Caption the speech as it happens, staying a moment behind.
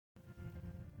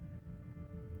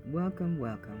Welcome,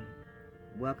 welcome.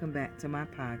 Welcome back to my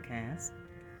podcast,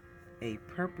 A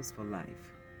Purposeful Life.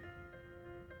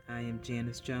 I am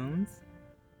Janice Jones.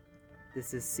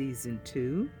 This is Season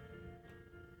 2,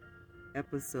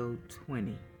 Episode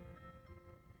 20.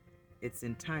 It's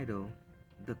entitled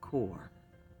The Core.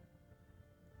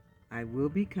 I will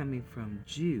be coming from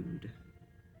Jude,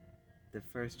 the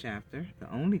first chapter,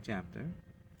 the only chapter,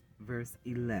 verse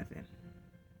 11.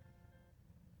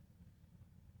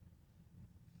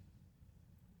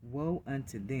 Woe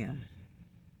unto them,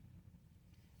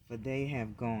 for they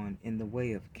have gone in the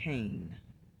way of Cain,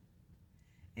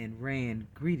 and ran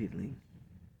greedily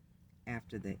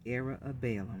after the error of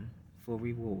Balaam for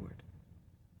reward,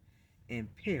 and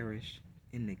perished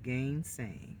in the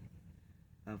gainsaying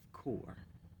of Core.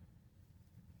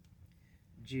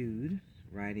 Jude,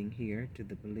 writing here to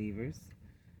the believers,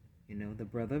 the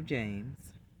brother of James,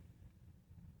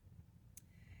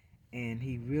 and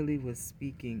he really was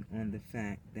speaking on the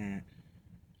fact that,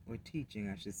 or teaching,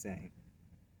 I should say,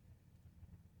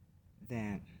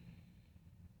 that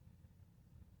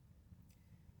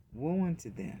woe unto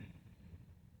them.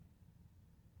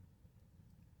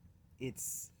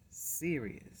 It's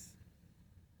serious,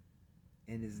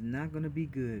 and it's not going to be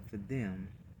good for them,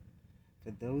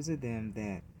 for those of them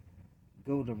that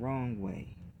go the wrong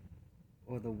way,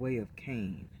 or the way of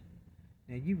Cain.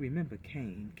 Now you remember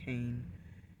Cain. Cain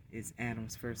is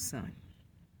Adam's first son,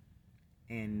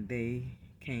 and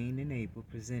Cain and Abel,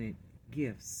 presented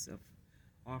gifts of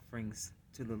offerings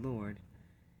to the Lord,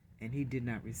 and he did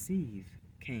not receive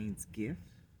Cain's gift,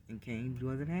 and Cain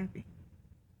wasn't happy.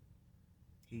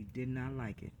 He did not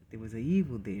like it. There was an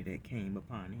evil there that came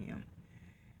upon him,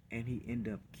 and he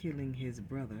ended up killing his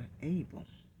brother Abel.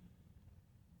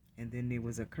 And then there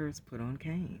was a curse put on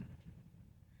Cain.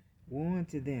 Woe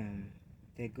unto them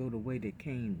that go the way that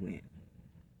Cain went.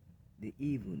 The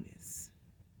evilness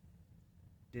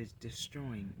that's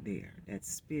destroying there, that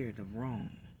spirit of wrong.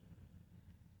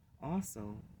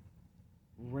 Also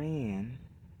ran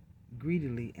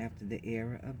greedily after the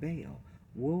error of Baal.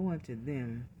 Woe unto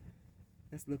them.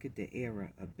 Let's look at the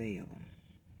error of Balaam.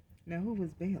 Now, who was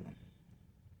Balaam?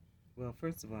 Well,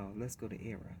 first of all, let's go to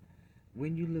error.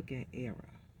 When you look at error,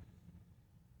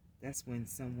 that's when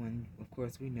someone, of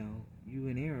course, we know you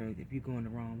in error if you're going the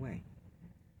wrong way.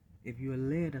 If you're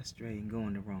led astray and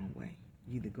going the wrong way,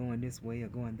 either going this way or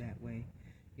going that way,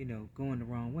 going the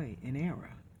wrong way, in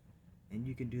error. And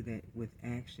you can do that with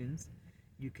actions.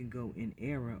 You can go in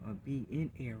error or be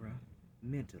in error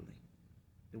mentally,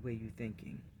 the way you're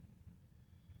thinking.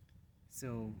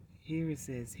 So here it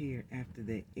says here, after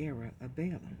the error of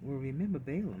Balaam. Well, remember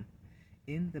Balaam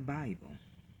in the Bible.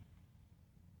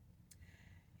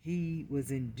 He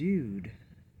was endued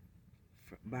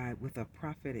with a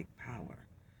prophetic power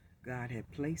God had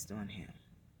placed on him.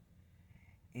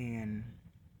 And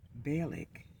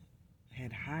Balak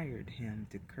had hired him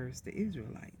to curse the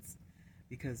Israelites,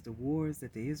 because the wars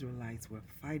that the Israelites were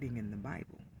fighting in the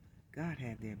Bible, God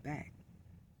had their back.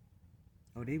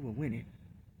 Oh, they were winning.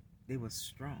 They were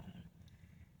strong.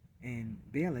 And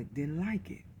Balak didn't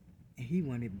like it. And he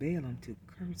wanted Balaam to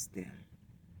curse them.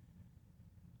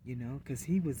 Because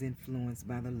he was influenced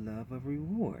by the love of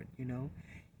reward,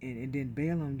 And then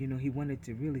Balaam, he wanted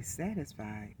to really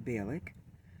satisfy Balak,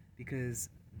 because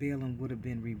Balaam would have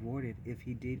been rewarded if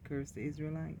he did curse the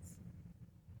Israelites.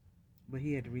 But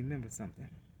he had to remember something.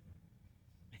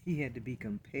 He had to be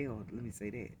compelled, let me say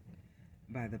that,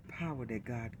 by the power that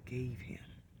God gave him.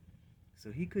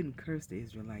 So he couldn't curse the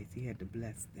Israelites. He had to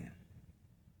bless them.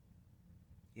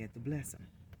 He had to bless them.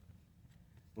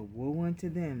 But woe unto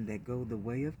them that go the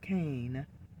way of Cain,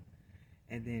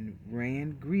 and then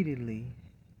ran greedily,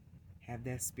 have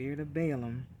that spirit of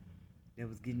Balaam that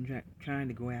was trying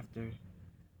to go after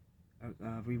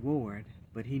a reward,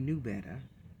 but he knew better.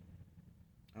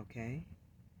 Okay?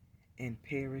 And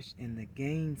perished in the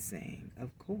gainsaying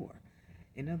of Core.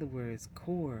 In other words,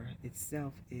 Core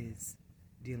itself is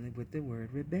dealing with the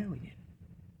word rebellion.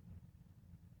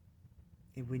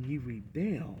 And when you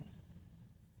rebel,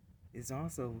 it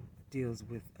also deals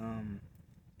with an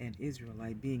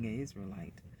Israelite, being an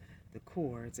Israelite. The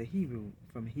core, it's a Hebrew,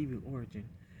 from Hebrew origin.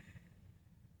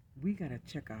 We got to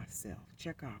check ourselves,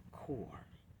 check our core,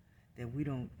 that we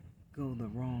don't go the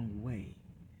wrong way,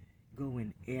 go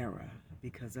in error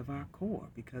because of our core,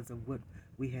 because of what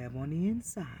we have on the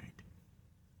inside.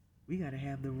 We got to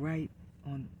have the right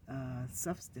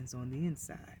substance on the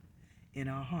inside, in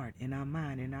our heart, in our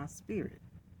mind, in our spirit.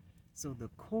 So the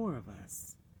core of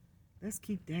us, let's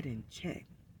keep that in check.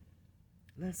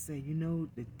 Let's say,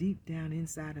 the deep down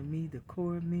inside of me, the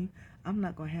core of me, I'm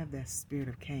not going to have that spirit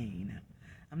of Cain.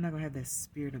 I'm not going to have that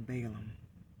spirit of Balaam.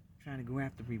 trying to go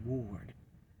after reward.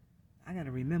 I got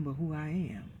to remember who I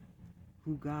am,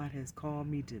 who God has called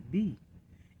me to be,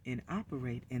 and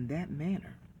operate in that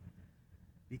manner.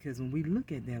 Because when we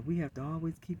look at that, we have to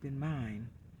always keep in mind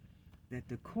that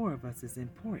the core of us is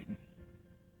important.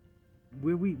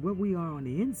 What we are on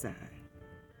the inside,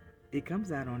 it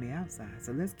comes out on the outside.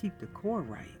 So let's keep the core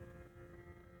right.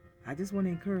 I just want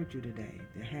to encourage you today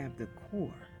to have the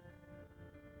core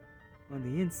on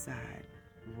the inside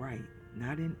right,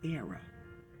 not in error.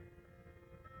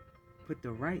 Put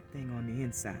the right thing on the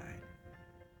inside.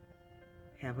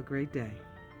 Have a great day.